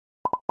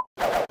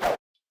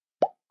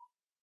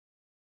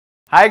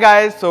Hi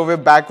guys, so we're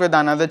back with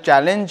another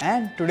challenge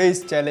and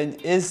today's challenge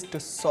is to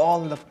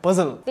solve the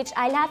puzzle which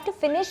I'll have to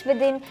finish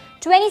within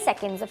 20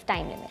 seconds of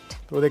time limit.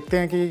 तो देखते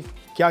हैं कि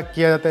क्या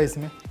किया जाता है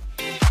इसमें.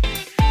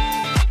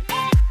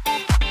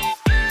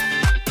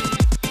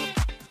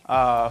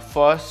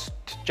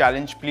 First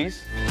challenge please.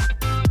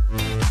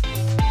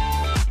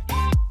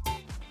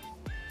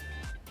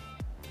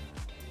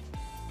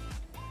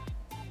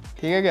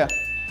 ठीक है क्या?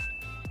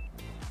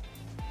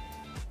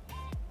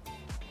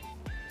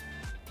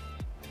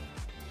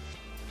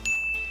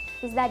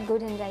 Is that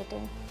good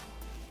handwriting?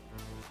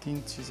 3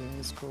 चीज़ें हैं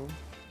इसको.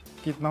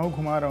 कितना हूँ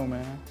घुमा रहा हूँ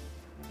मैं.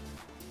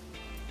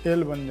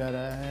 L बन जा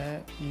रहा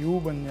है, U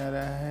बन जा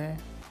रहा है,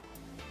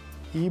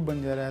 E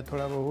बन जा रहा है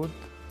थोड़ा बहुत,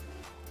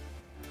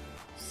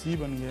 C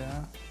बन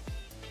गया,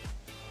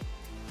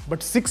 बट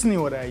 6 नहीं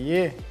हो रहा है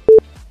ये.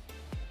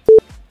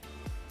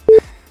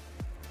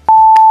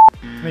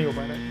 नहीं हो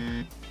पा रहा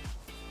है.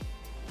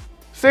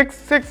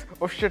 6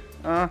 oh shit.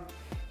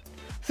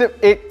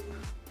 सिर्फ एक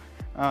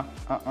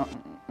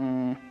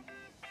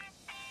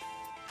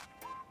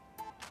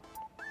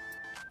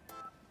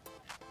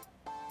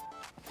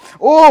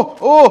ओ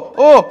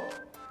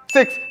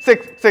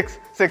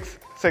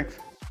 6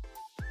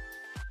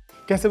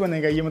 कैसे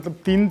बनेगा ये? मतलब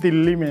 3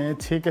 तिल्ली में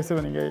 6 कैसे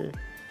बनेगा ये?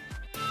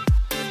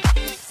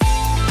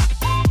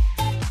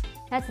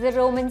 That's the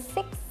Roman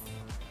 6.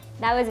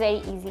 That was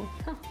very easy.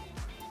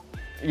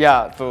 या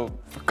तो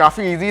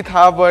काफी इजी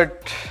था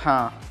बट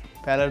हाँ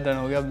पहला डन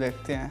हो गया. अब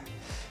देखते हैं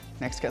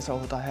नेक्स्ट कैसा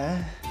होता है.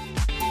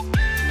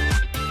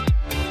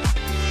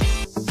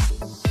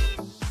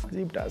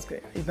 अजीब टास्क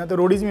है. इतना तो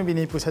रोडीज में भी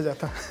नहीं पूछा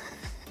जाता.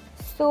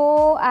 So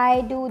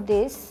I do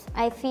this.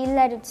 I feel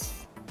that it's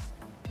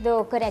the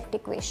correct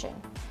equation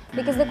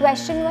because the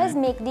question was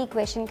make the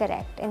equation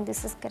correct and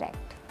this is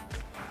correct.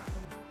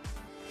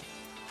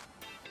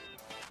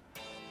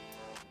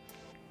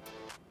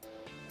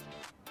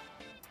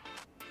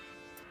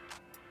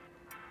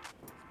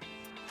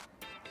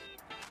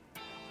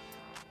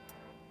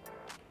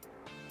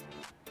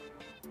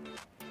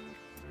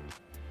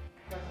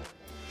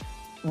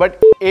 But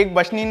एक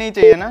बचनी नहीं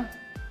चाहिए ना.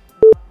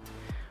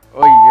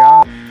 ओ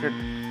यार शिट.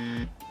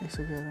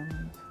 ऐसे क्या था?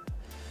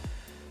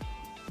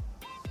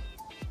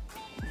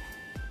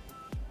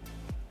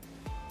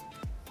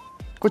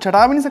 कुछ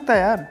हटा भी नहीं सकता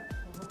यार.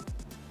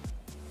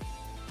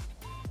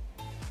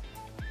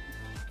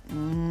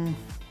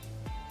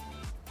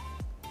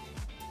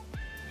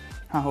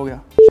 हाँ हो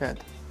गया शायद.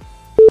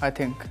 I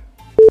think.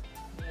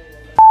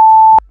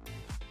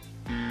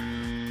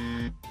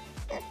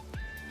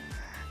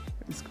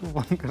 इसको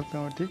 1 करता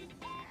हूँ. ठीक.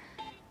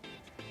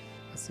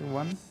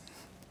 1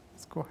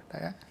 इसको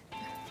हटाया.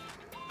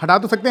 हटा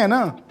तो सकते हैं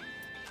ना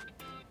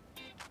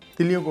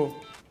तिलियों को.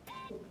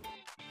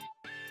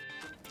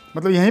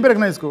 मतलब यहीं पे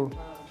रखना है इसको.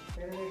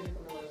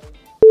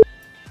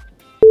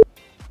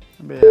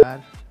 अबे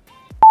यार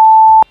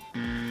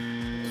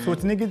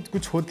सोचने की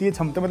कुछ होती है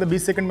क्षमता. मतलब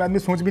 20 सेकंड में आदमी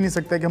सोच भी नहीं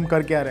सकता है कि हम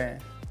कर क्या रहे हैं.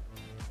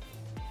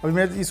 अभी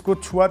मैं इसको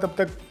छुआ तब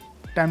तक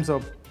times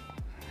up.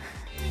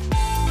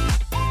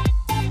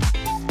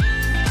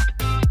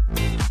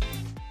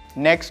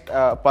 Next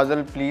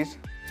puzzle please.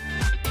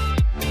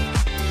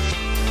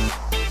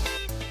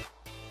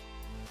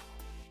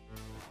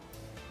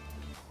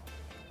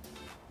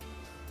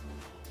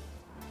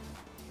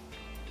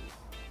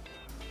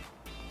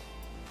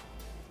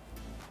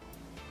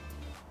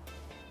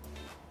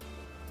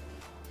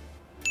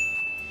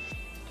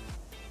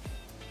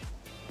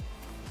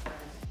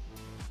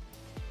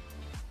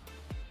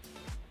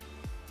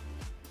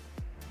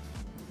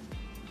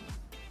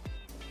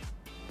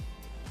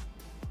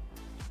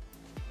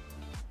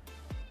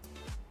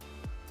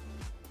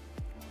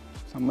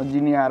 समझ ही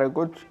नहीं आ रहा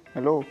कुछ.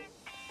 हेलो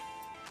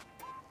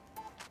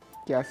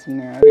क्या सीन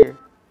है यार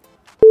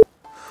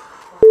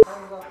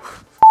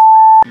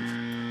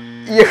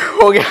ये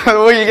हो गया.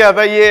 वो ही क्या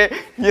था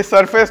ये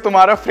सरफेस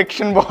तुम्हारा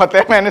फ्रिक्शन बहुत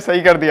है. मैंने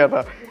सही कर दिया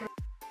था.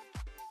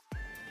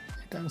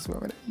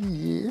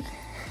 ये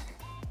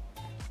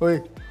ओए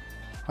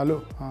हेलो.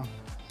 हाँ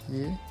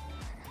ये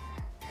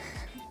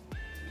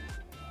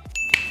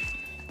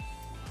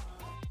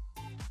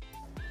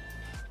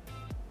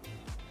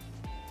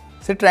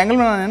सिर्फ ट्रायंगल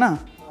बनाना है ना.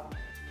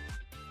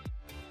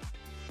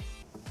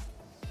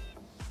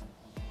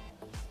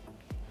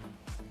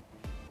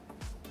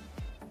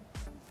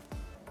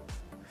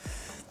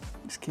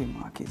 इसकी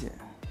माँ की जय.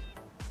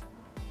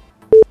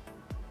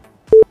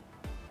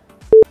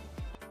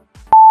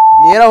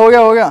 ये रहा. हो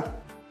गया.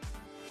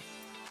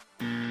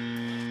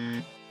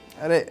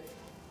 अरे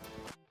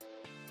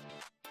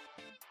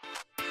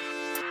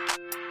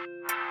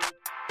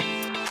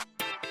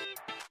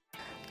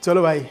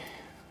चलो भाई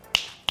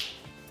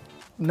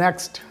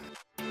नेक्स्ट.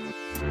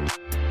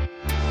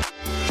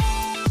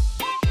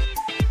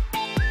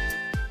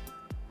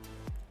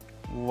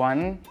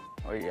 वन.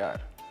 ओ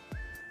यार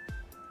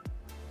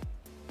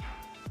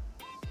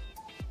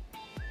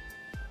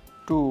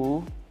टू.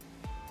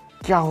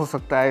 क्या हो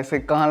सकता है इसे?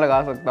 कहाँ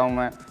लगा सकता हूँ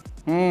मैं?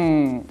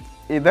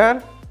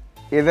 इधर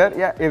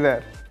या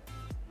इधर.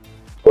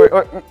 ओए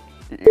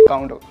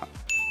काउंट होगा.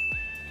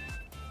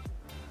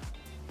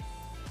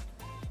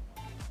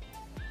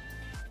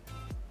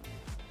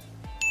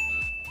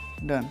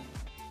 Done.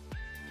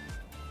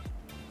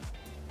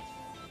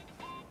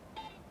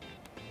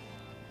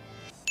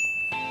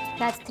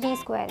 That's 3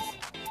 squares.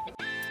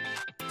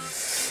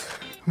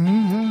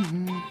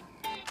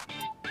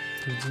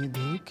 तुझे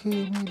देखे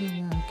मेरी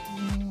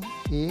आँखें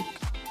 1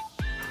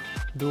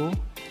 2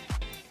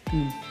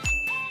 3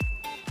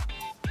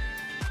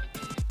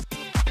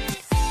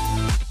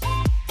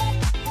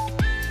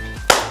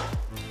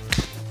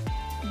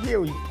 ये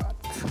हुई बात.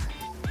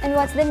 And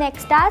what's the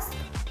next task?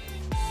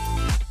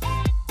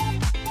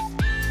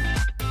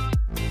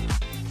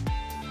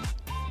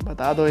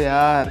 बता दो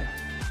यार.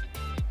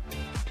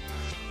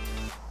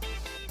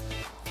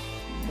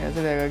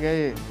 कैसे रहेगा क्या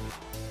ये?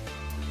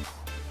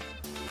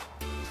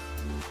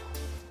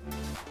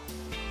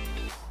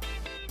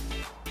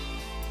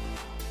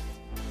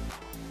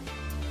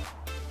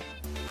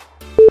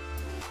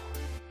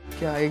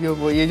 क्या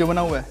ये जो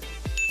बना हुआ है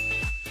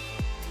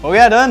हो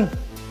गया. डन.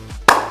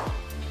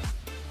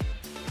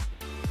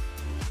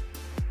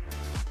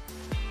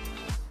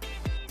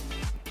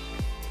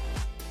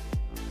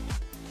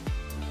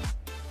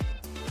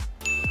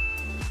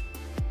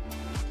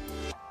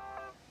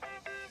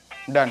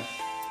 डन.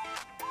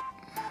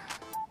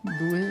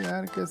 दूहे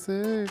यार कैसे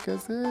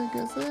कैसे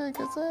कैसे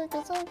कैसे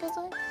कैसे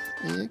कैसे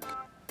 1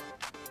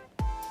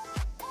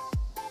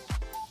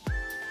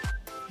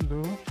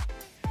 2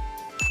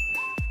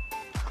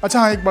 अच्छा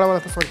हाँ एक बड़ा वाला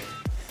था sorry.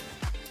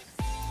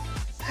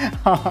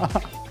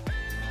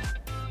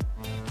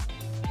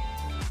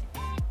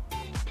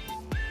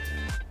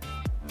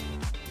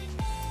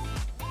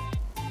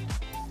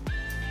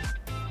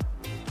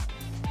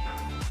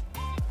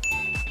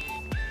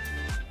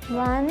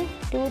 One,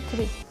 two,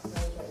 three.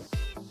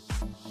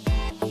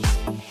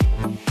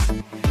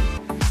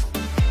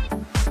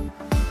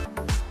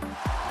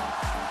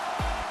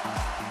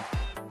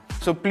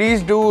 So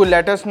please do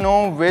let us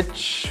know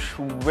which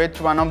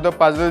one of the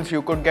puzzles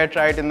you could get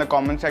right in the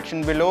comment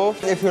section below.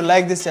 If you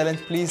like this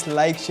challenge, please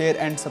like, share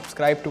and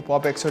subscribe to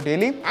POPxo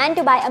Daily. And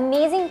to buy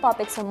amazing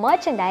POPxo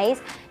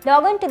merchandise,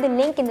 log on to the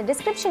link in the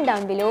description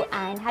down below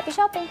and happy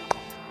shopping!